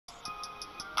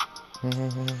Yo.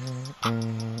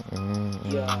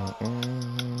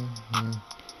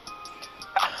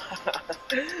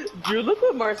 Drew, look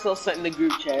what Marcel sent in the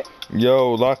group chat.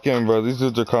 Yo, lock in, bro. These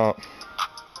dudes are comp.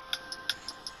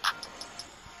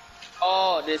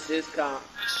 Oh, this is comp.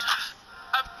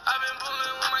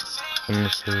 Let me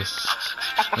see.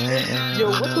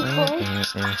 Yo, what the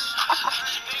fuck?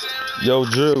 Yo,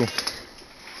 Drew.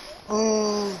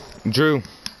 Drew.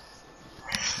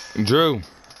 Drew.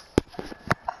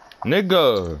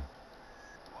 Nigga.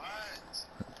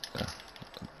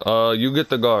 You get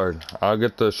the guard. I'll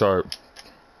get the sharp.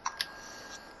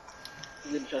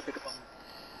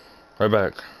 Right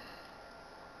back.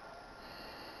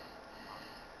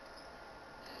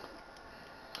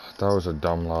 That was a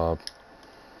dumb lob.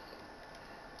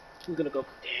 Who's gonna go?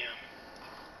 Damn.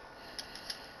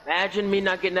 Imagine me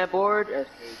not getting that board. That's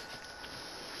crazy.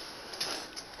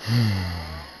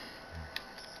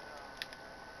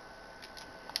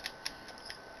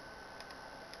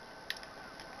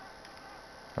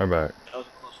 Right back. That was a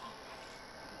close one.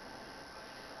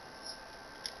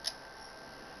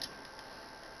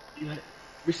 You got it.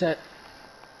 Reset.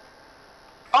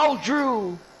 Oh,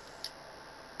 Drew!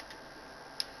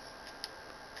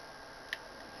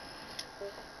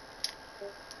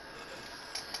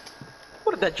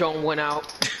 What if that drone went out?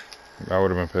 I would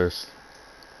have been pissed.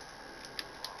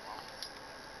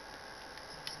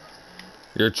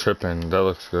 You're tripping. That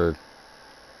looks good.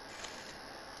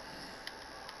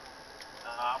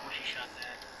 I wish he shot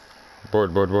that.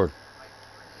 Board.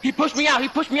 He pushed me out. He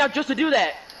pushed me out just to do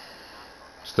that.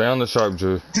 Stay on the sharp,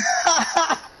 Drew.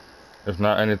 If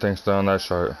not anything, stay on that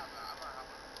sharp.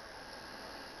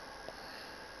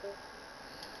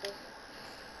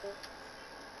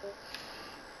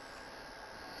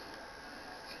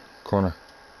 Corner.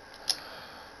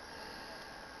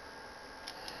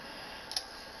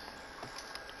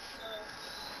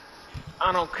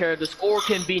 I don't care. The score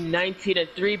can be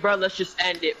 19-3, bro. Let's just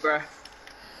end it, bro.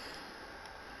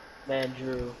 Man,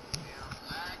 Drew.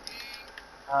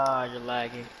 Ah, you're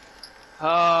lagging.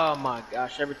 Oh my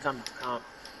gosh, every time it's comp,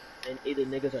 and either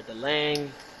niggas are delaying.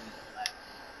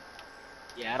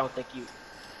 Yeah, I don't think you.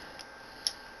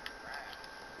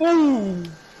 Ooh!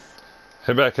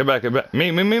 Hit back. Me.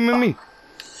 In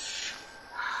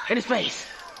his face.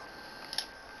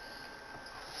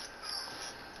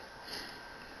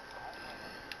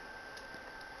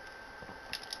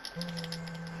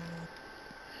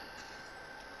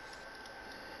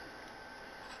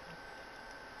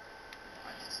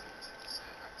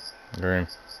 Green.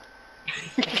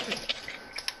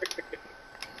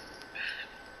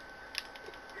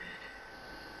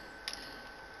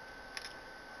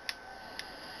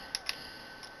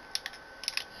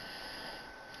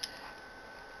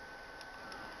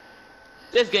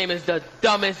 This game is the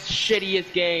dumbest,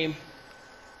 shittiest game.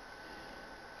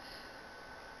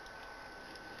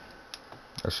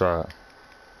 A shot.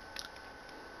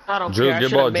 I don't Drew, care.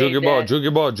 get ball. Drew,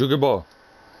 get ball.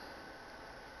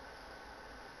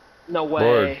 No way.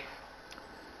 Board.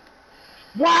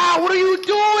 Wow, what are you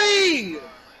doing?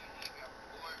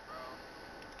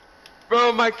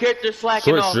 Bro, my character's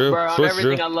slacking Switch, off, Drew. bro, on Switch,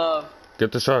 everything Drew. I love.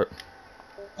 Get the sharp.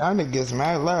 That nigga's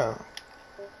mad loud.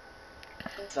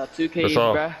 It's not 2K, That's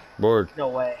all. bro. Board. No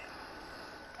way.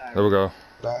 Right. There we go.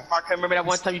 Mark, I remember that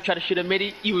one time you tried to shoot a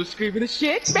midi, you was screaming the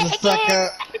shit. Fuck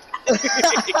up.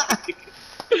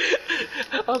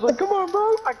 I was like, come on,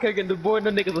 bro. I couldn't get the board,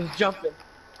 no niggas was jumping.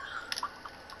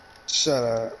 Shut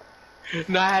up.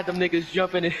 No, I had them niggas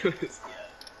jumping and it was...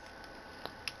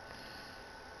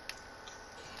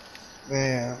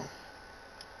 Damn.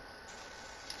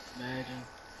 Imagine.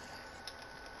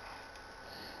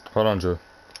 Hold on, Drew.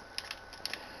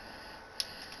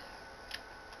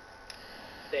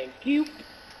 Thank you.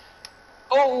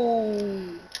 Oh!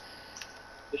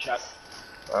 Good shot.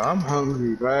 Bro, I'm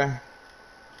hungry, bro.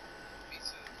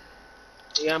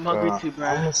 Yeah, I'm hungry too, bro.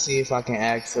 I'm gonna see if I can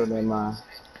access them.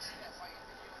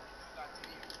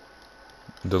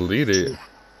 Delete it.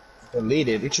 Delete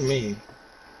it. What you mean?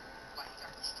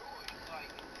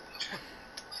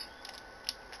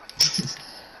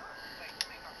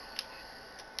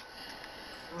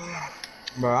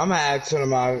 Bro, I'm gonna ask one of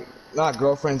my not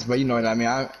girlfriends, but you know what I mean.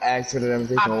 I asked one of them if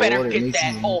they can I better order get me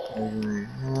that. some.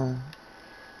 Oh.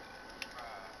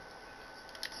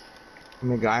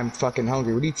 Nigga, I'm fucking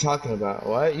hungry. What are you talking about?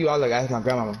 What? You all like ask my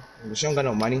grandma. She don't got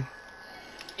no money.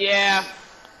 Yeah.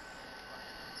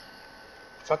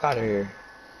 Fuck out of here.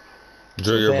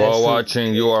 Drew, you're ball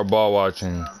watching. You are ball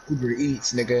watching. Uber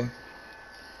Eats, nigga.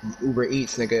 Uber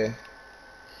Eats, nigga.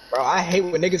 Bro, I hate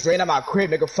when niggas rain at my crib,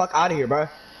 nigga. Fuck out of here, bro.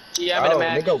 Yeah, I'm in a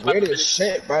match. Nigga, weird as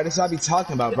shit, bro. This is what I be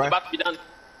talking about, bro. It's about to be done.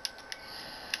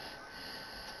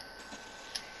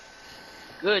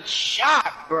 Good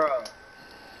shot, bro.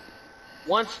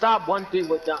 One stop, 1-3,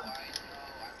 we're done.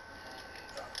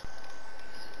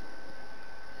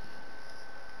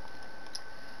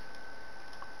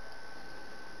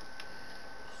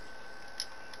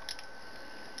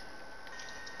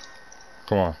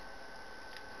 Come on.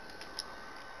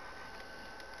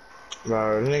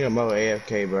 Bro, this nigga Mo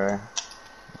AFK, bro.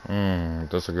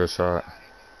 That's a good shot.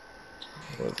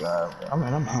 Oh god, bro.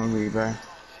 I'm hungry, bro.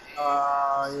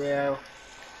 Yeah.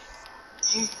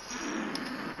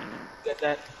 Get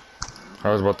that. I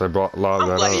was about to lob I'm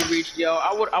that glad he up. reached, yo.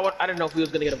 I didn't know if he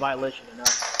was gonna get a violation or not.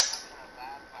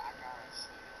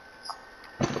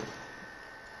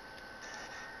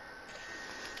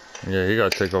 Yeah, he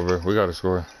got to take over. We got to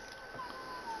score.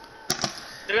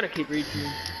 They're gonna keep reaching.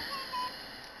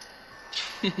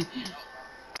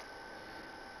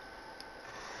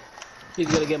 He's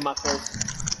gonna get my first.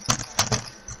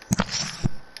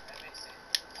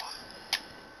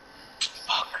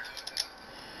 Fuck.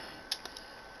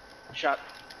 Shot.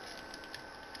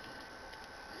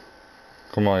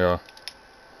 Come on, y'all.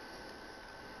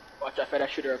 Watch, I fed that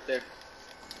shooter up there.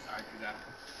 Alright, you got him.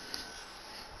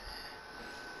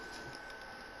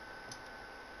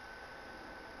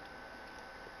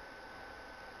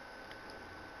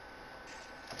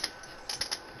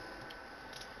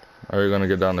 Are you going to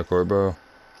get down the court, bro?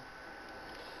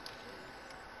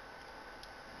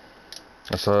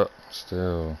 What's up?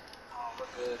 Still. Oh,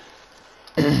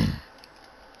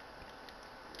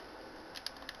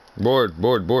 we're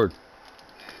good. Board.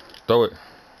 Throw it.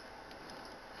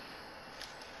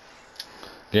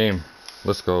 Game.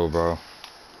 Let's go, bro.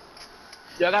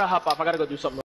 Yeah, I gotta hop off. I gotta go do something.